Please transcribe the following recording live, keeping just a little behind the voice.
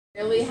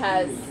literally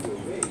has,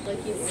 like,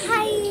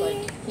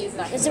 Hi. he's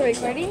not. Is it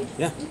recording?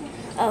 Yeah.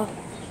 Oh.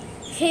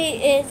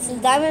 Hey, it's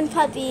Diamond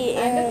Puppy,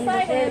 I'm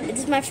excited. this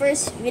is my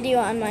first video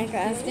on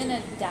Minecraft. He's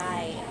gonna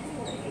die.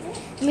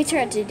 Let me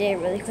try it today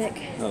really quick.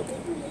 Okay.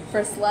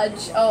 For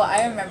sludge. Oh,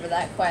 I remember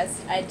that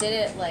quest. I did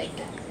it I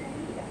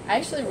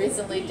actually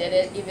recently did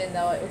it, even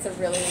though it was a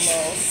really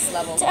low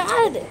level.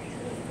 Dad!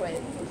 Wait.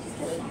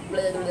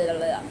 Blah, blah, blah,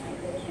 blah.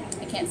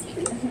 I can't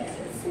speak.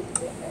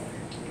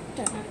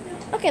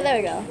 Okay, there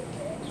we go.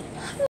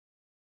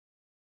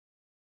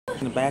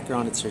 In the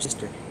background, it's her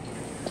sister.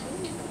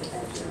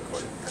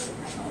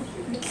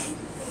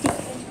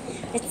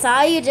 It's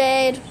all you,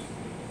 Jade.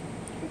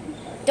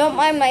 Don't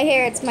mind my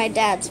hair, it's my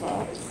dad's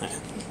fault.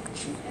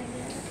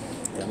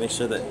 Yeah, make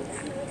sure that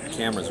the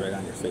camera's right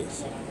on your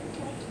face.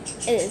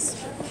 It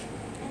is.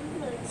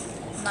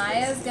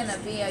 Maya's gonna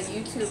be a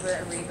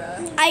YouTuber,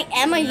 Reba. I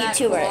am a Isn't that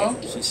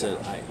YouTuber. cool? She said,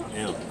 I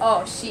am.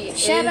 Oh, she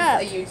Shut is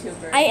up. a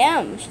YouTuber. I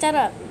am. Shut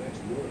up.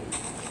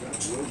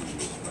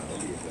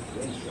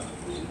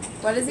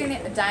 What is your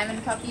name?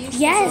 Diamond Puppy?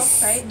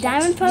 Yes, Right?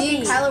 Diamond Puppy. Me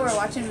and Kyla were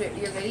watching your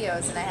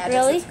videos, and I had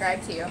Really? to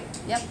subscribe to you.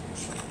 Yep.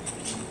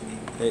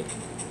 Hey,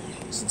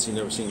 since you've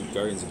never seen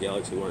Guardians of the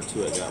Galaxy 1 or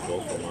 2, I got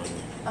both of them on.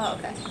 Oh,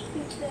 okay.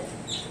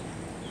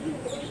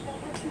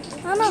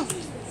 Oh no.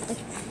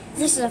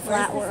 This is a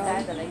flat Where's this guy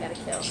world. that I gotta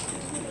kill?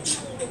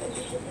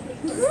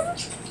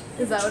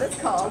 Is that what it's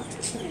called?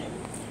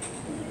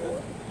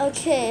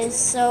 Okay,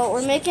 so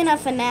we're making a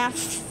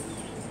FNAF.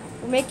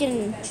 We're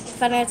making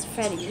Five Nights at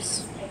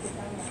Freddy's.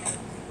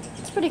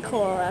 It's pretty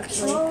cool,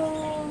 actually.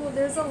 Oh,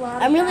 there's a lot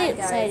of I'm really bad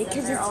guys, excited, and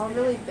 'cause they're it's- all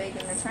really big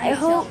and they're trying I to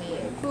hope kill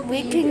me. What we are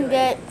you can doing?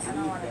 get I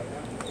don't want to.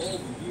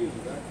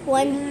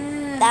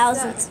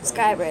 1,000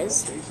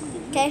 subscribers.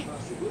 Okay?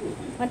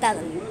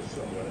 1,000.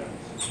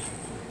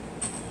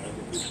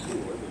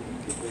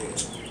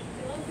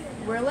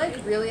 We're like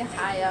really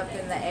high up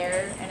in the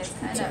air, and it's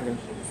kind of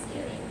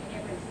scary.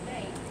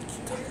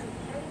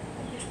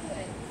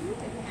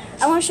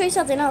 I want to show you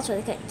something else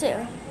really quick,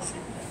 too.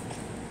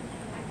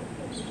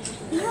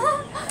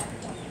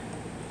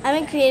 I'm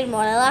in creative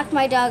mode. I locked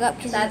my dog up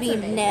because he's That's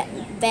being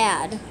amazing.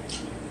 bad.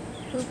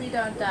 Poopy,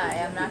 don't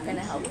die. I'm not gonna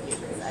help you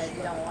because I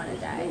don't want to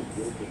die.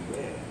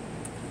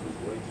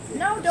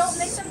 No, don't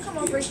make them come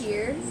over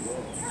here.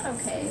 It's not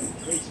okay.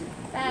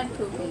 Bad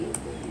Poopy.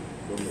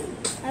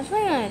 I'm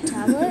playing on a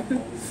tablet,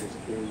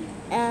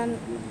 and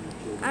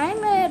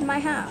I'm at my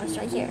house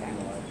right here.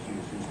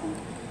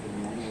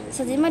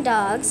 So these are my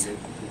dogs.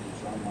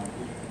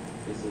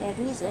 They have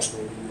music.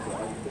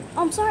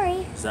 Oh, I'm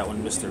sorry. Is that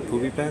one Mr.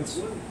 Poopy Pants?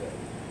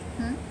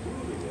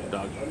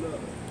 Dog.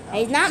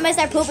 He's not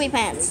Mr. Poopy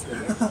Pants.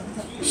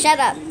 Shut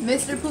up.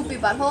 Mr. Poopy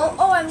Butthole.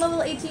 Oh, I'm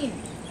level 18.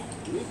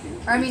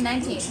 Or I mean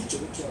 19.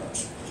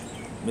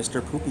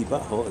 Mr. Poopy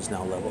Butthole is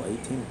now level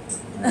 18.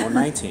 No,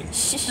 19.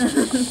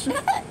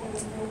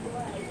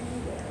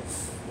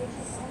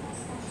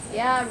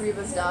 Yeah,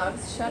 Reba's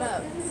dogs. Shut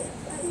up.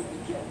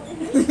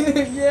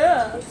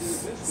 Yeah.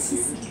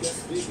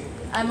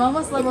 I'm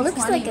almost level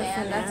looks 20, like a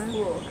man. That's FNAF.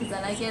 cool. Because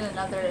then I get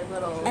another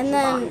little And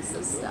then- box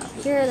of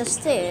stuff. Here are the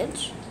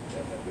stage.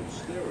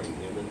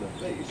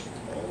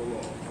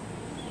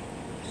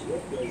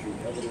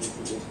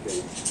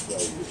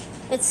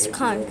 It's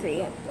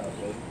concrete.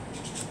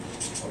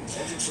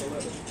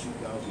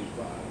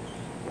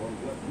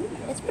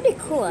 It's pretty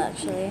cool,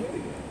 actually.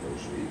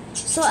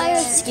 So I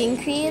have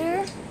Skin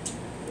Creator.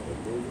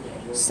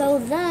 So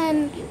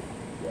then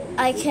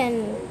I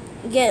can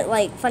get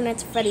like Five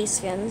Nights at Freddy's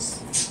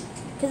skins.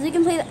 Because we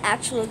can play the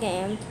actual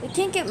game. We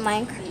can't get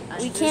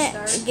Minecraft. We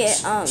can't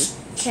get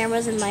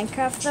cameras in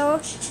Minecraft though,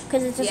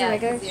 because it's just a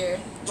regular. 'Cause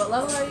what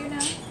level are you now?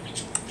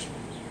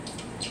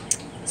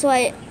 So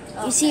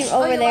you see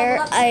over you there,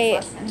 leveled up I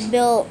since last time.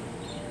 built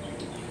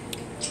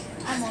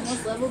I'm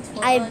almost level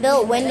 20. I built and then I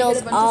get windows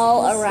a bunch of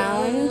all cool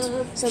around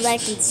stuff. so that I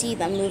can see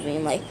them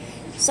moving.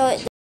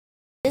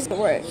 This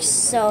works.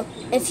 So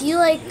if you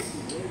like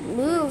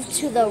move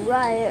to the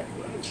right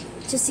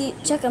to see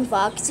Chuck and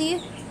Foxy,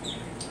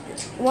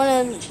 one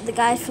of the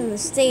guys from the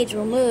stage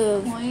will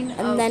move, Point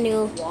and then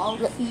you'll wall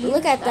key.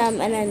 look at That's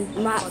them, and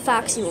then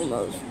Foxy will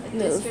move.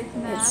 district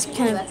map. It's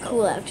kind of That's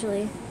cool,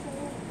 actually.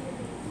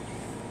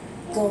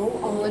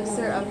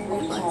 Elixir of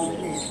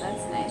reflexes.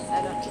 That's nice.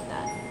 I don't need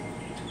that.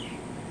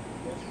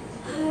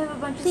 I have a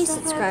bunch Please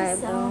of stuff I have subscribe,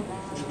 to sell.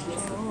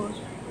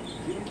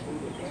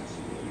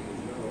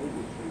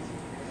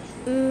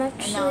 I'm And now I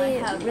actually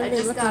have. I really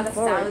just looking got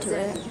forward to 1,000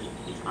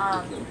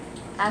 it.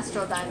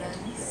 Astral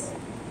Diamonds.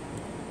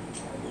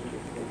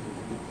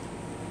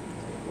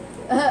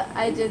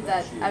 I did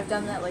that. I've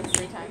done that like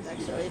 3 times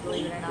actually,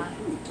 believe it or not.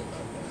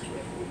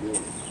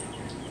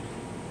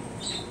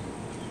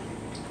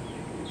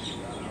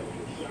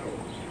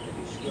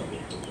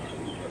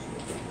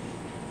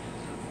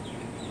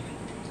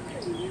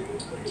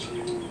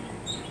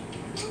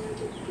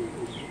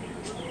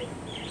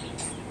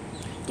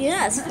 Do you know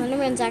that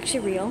Slenderman's actually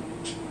real?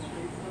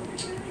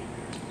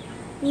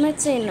 You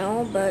might say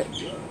no, but,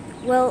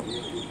 well,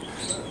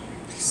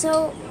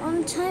 so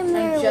one time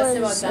there I'm just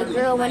was about a done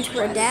girl with went to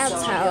her Minecraft, dad's so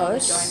I'll be able to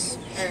house,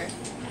 join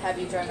have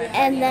you join my party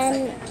And in then-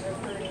 a second.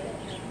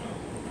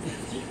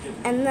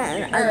 And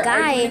then Or, a are you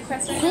guy in a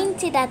quest right now?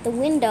 pointed at the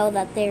window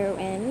that they were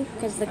in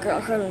because the girl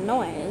heard a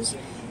noise.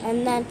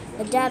 And then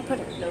the dad put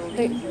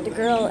the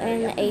girl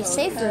in a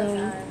safe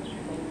room.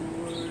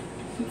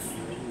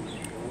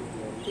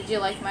 Did you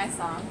like my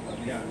song?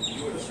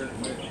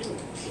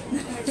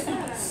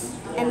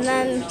 And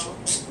then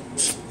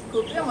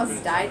Poopy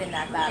almost died in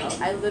that battle.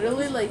 I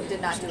literally like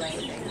did not do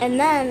anything. And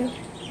then,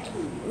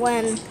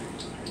 when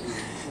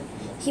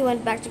he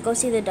went back to go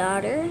see the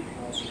daughter,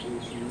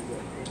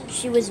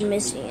 she was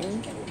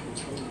missing.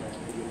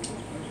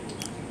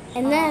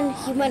 And then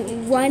he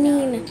went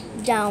running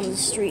down the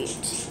street.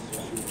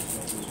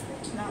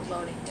 It's not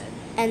loading good.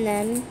 And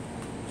then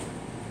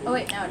Oh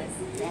wait, now it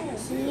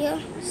is.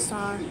 he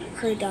saw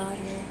her daughter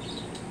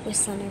with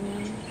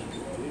Slenderman.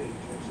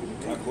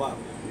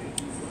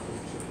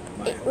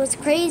 It was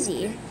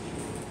crazy.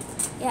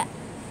 Yeah,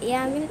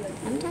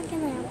 I'm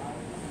talking now.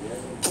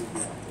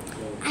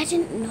 I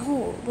didn't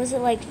know. Was it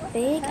like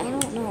fake? I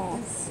don't know.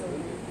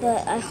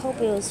 But I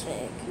hope it was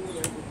fake.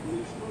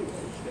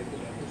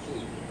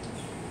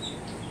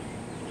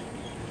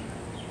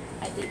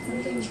 I did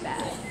something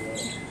bad.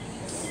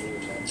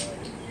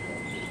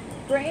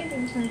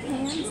 Brandon from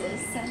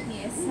Kansas sent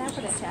me a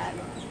Snapchat chat.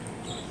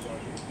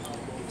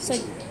 So,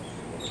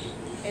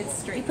 It's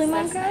streaks. you play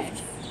That's Minecraft?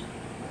 nice.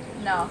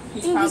 No,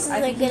 he's I think probably. this is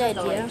a good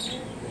idea. Like,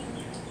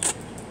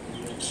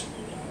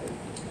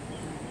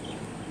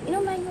 You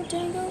know Mango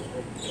Tango?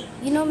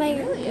 You know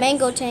Really is.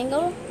 Mango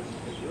Tango?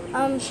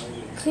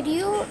 Could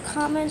you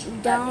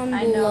comment down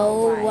I know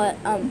below why.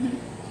 what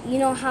you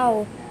know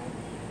how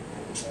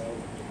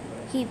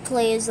he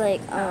plays like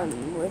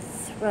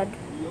with red,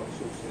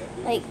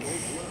 like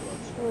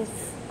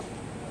with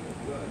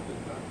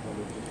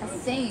a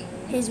thing.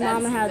 his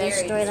mom and how they That's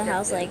destroy the very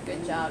house, like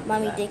descriptive. Good job.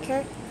 mommy for that.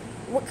 daycare.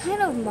 What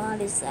kind of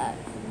mod is that?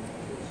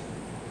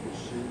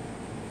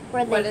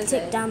 Where What they is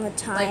take it? down the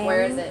time. Like,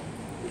 where is it?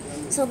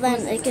 So then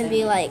Who's it can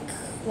be like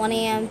 1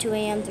 a.m., 2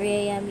 a.m., 3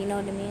 a.m., you know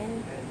what I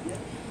mean?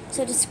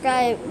 So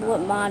describe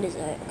what mod is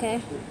it,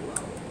 okay?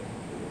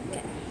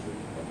 Okay.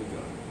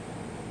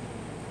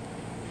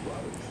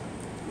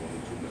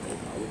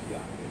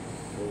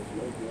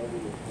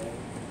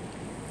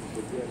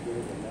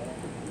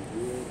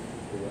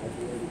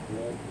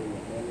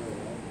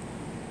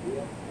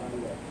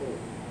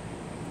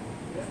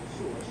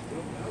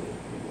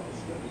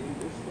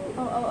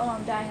 Oh,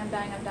 I'm dying.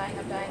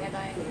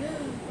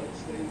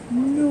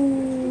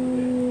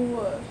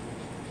 No.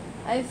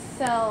 I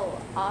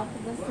fell off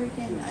of the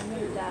freaking. I'm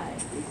gonna die.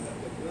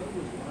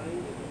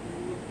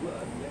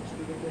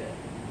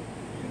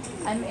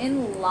 I'm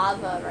in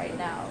lava right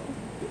now.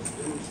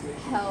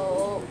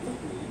 Help.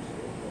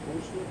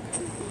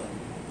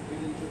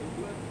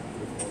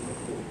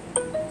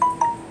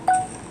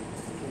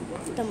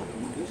 Don't mind.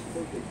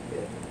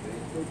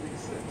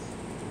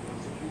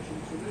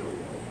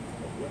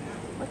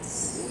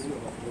 What's...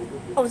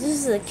 Oh, this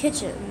is the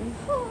kitchen.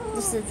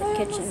 This is the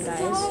kitchen,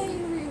 guys.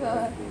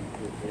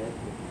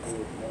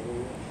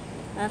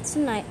 That's the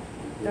night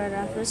guard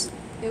office.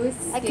 It was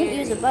I scary. couldn't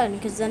use a button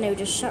because then it would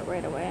just shut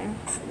right away.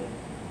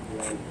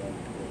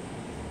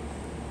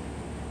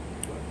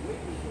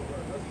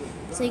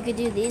 So you could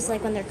do these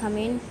like when they're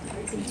coming.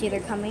 You can see they're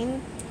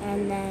coming,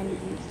 and then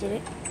you did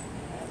it.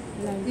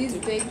 And then These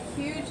did- big,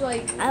 huge,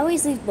 like, I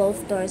always leave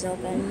both doors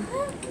open.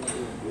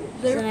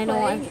 they're Then I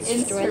don't want to playing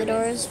destroy the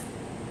instruments, doors.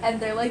 and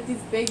they're like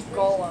these big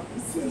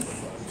golems.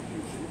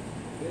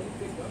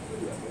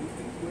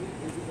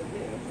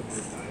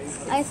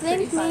 I think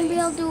pretty funny. maybe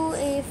I'll do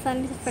a Five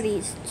Nights at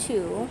Freddy's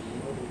 2.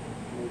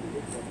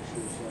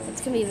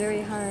 It's gonna be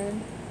very hard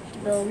to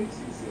build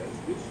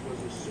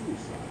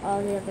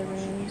all the other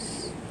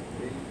rooms.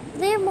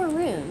 They have more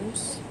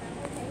rooms.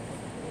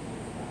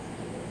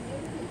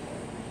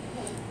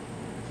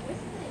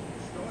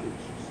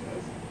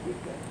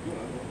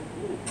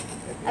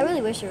 I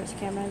really wish there was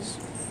cameras.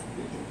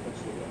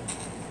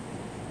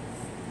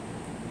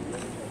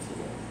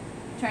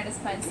 Trying to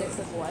find 6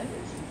 of what?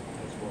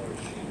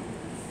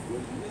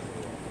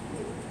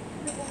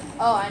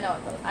 Oh,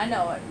 I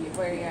know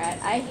where you're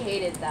at. I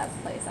hated that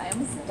place. I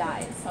almost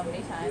died so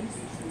many times.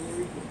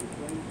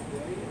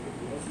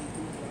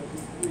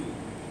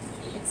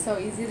 It's so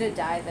easy to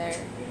die there.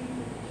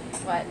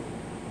 What?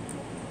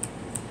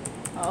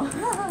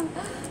 Oh.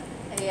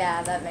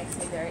 Yeah, that makes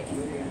me very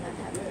angry when that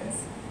happens.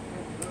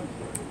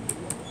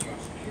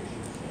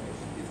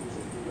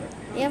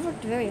 Yeah, I've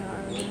worked very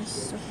hard on this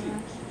so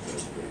far.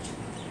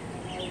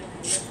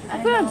 I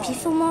I put it on know.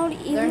 peaceful mode,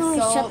 even They're though we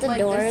so, shut the like,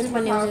 they're doors super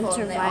when it was in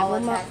powerful and they all survival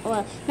mode. attack you.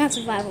 Well, not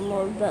survival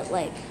mode, but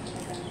like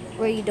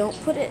where you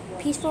don't put it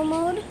peaceful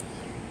mode.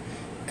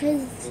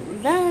 Because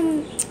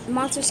then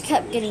monsters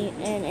kept getting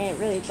in and it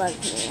really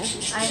bugged me.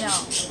 I know.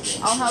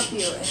 I'll help you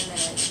in a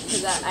minute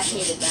because I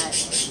hated that.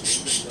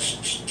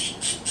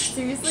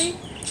 Seriously?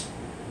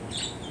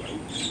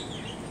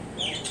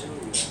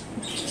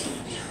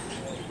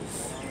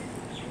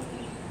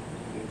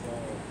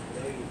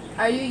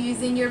 Are you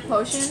using your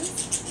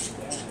potions?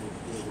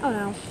 Oh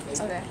no,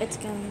 Okay. it's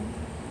coming.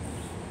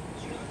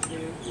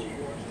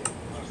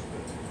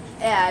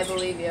 Yeah, I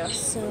believe you.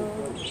 So,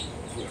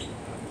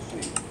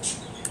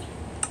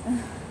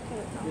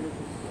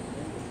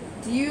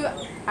 Do you?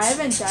 I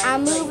haven't died.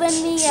 I'm like,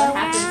 moving me what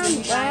happens when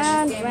you die in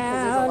around, this game? Because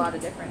there's a round. lot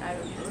of different.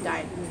 I've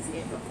died in this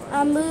game before.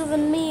 I'm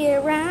moving me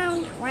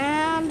around,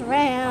 round,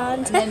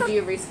 round. And then do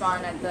you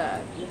respawn at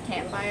the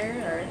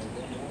campfire or?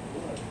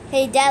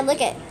 Hey, Dad,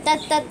 look at da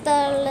da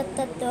da da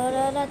da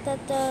da da da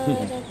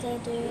da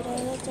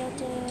da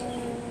da.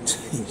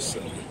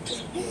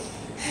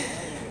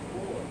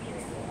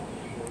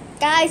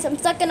 Guys, I'm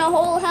stuck in a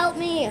hole. Help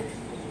me!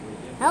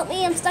 Help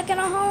me! I'm stuck in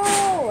a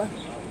hole.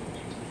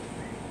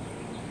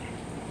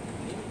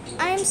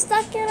 I'm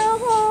stuck in a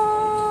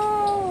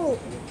hole.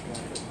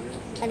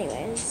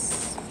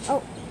 Anyways,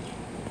 oh,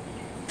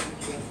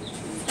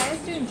 This guy is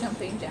doing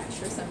jumping jacks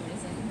for some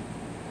reason.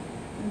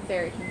 I'm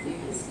very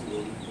confused.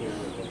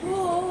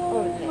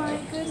 Oh there. my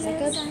Is that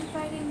goodness! good? I'm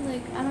fighting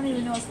like I don't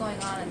even know what's going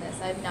on in this.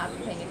 I have not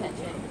been paying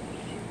attention.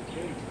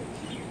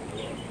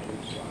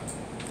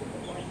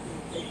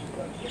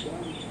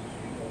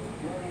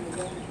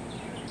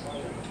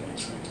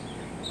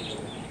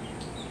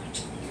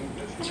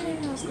 I don't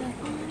even know what's going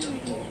on right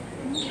here.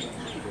 Oh my god.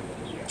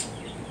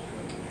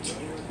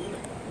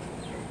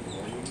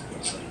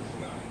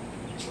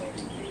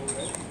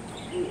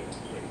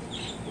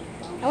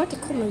 I went to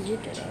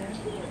Komazuka today.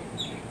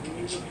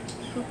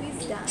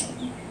 Poopy's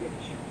dying.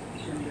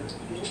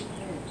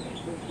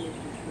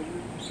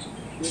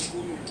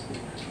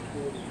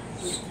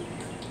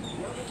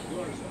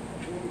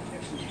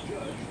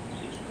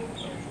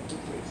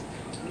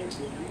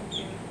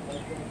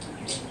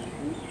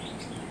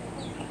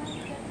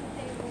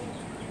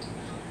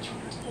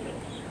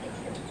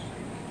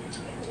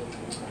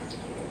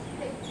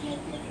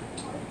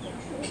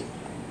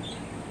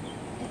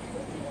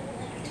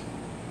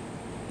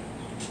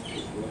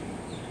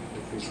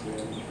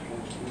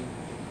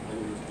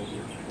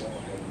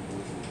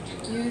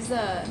 Use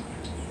a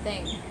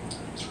thing.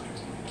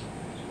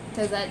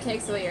 Because that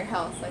takes away your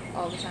health, like,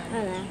 all the I time.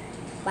 don't know.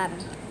 Bottom.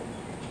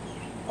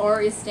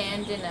 Or you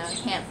stand in a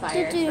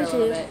campfire for a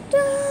little bit.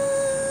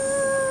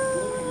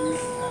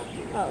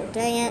 Oh,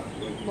 dang it.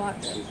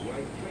 Blocked it.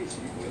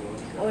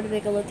 I would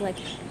make it look like.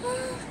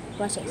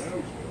 Watch it.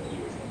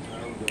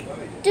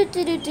 Do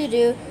do do do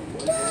do.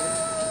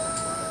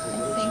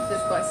 I think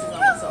this quest is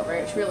almost over.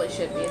 It really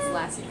should be. It's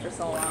lasted for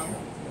so long.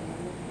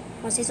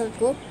 Want to see something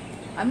cool?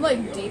 I'm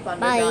like deep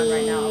underground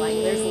right now. Like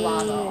there's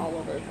lava all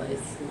over the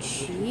place.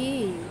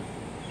 Gee.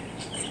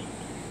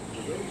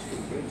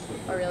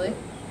 Oh really?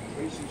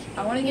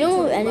 I want to You get don't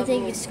to move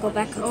anything, level... you just go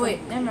back. Oh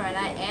wait, never mind.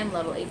 I am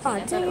level 18. Oh, I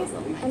thought dang it it. was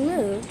level I 19.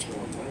 moved.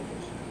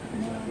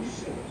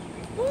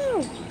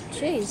 Oh,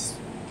 jeez.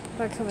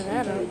 Better cover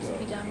that up.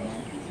 Be done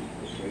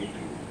yet?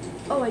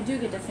 Oh, I do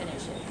get to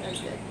finish it.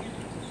 That's good.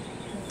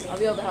 I'll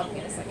be able to help you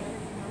in a second.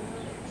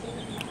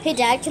 Hey,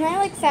 Dad, can I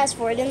like fast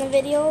forward in the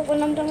video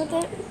when I'm done with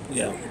it?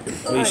 Yeah.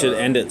 Well, you should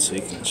end it so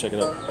you can check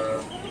it out.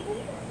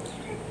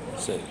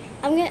 So,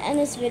 I'm gonna end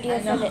this video.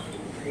 I know.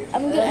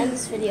 I'm gonna end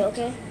this video,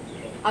 okay?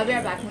 I'll be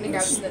right back. I'm gonna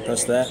grab some of the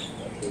press that.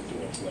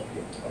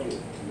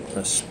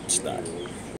 Press stop.